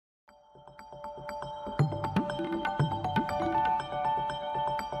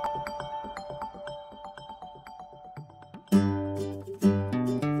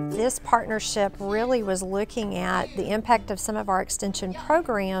This partnership really was looking at the impact of some of our extension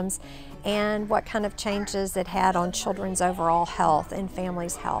programs and what kind of changes it had on children's overall health and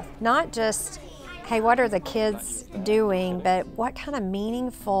families' health. Not just, hey, what are the kids doing, but what kind of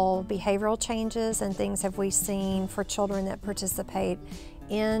meaningful behavioral changes and things have we seen for children that participate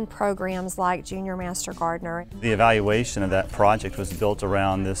in programs like Junior Master Gardener. The evaluation of that project was built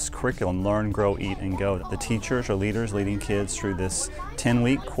around this curriculum, Learn, Grow, Eat, and Go. The teachers or leaders leading kids through this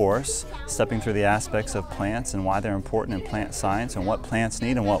 10-week course, stepping through the aspects of plants and why they're important in plant science and what plants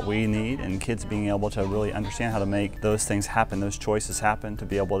need and what we need, and kids being able to really understand how to make those things happen, those choices happen, to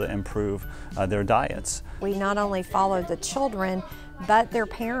be able to improve their diets. We not only followed the children, but their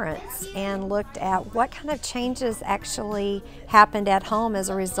parents, and looked at what kind of changes actually happened at home as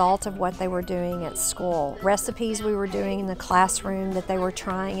a result of what they were doing at school. Recipes we were doing in the classroom that they were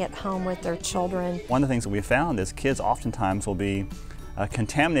trying at home with their children. One of the things that we found is kids oftentimes will be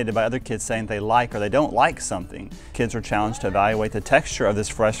contaminated by other kids saying they like or they don't like something. Kids are challenged to evaluate the texture of this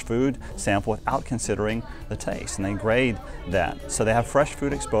fresh food sample without considering the taste, and they grade that. So they have fresh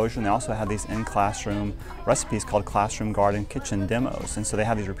food exposure, and they also have these in-classroom recipes called classroom garden kitchen demos, and so they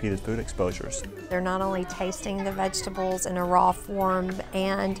have these repeated food exposures. They're not only tasting the vegetables in a raw form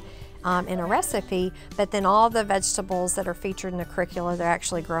and in a recipe, but then all the vegetables that are featured in the curricula, they're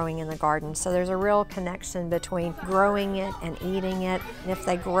actually growing in the garden. So there's a real connection between growing it and eating it. And if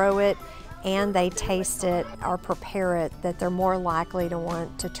they grow it and they taste it or prepare it, that they're more likely to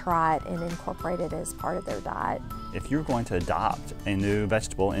want to try it and incorporate it as part of their diet. If you're going to adopt a new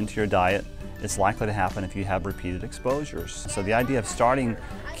vegetable into your diet, it's likely to happen if you have repeated exposures. So the idea of starting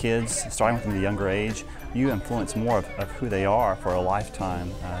kids, starting with them at a younger age, you influence more of who they are for a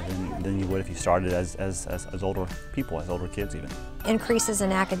lifetime than you would if you started as older people, as older kids even. Increases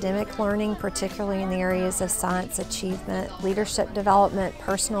in academic learning, particularly in the areas of science achievement, leadership development,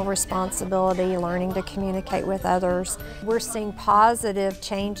 personal responsibility, learning to communicate with others. We're seeing positive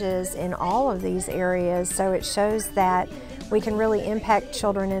changes in all of these areas, so it shows that we can really impact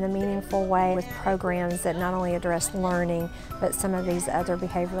children in a meaningful way with programs that not only address learning, but some of these other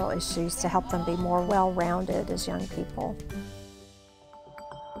behavioral issues to help them be more well-rounded as young people.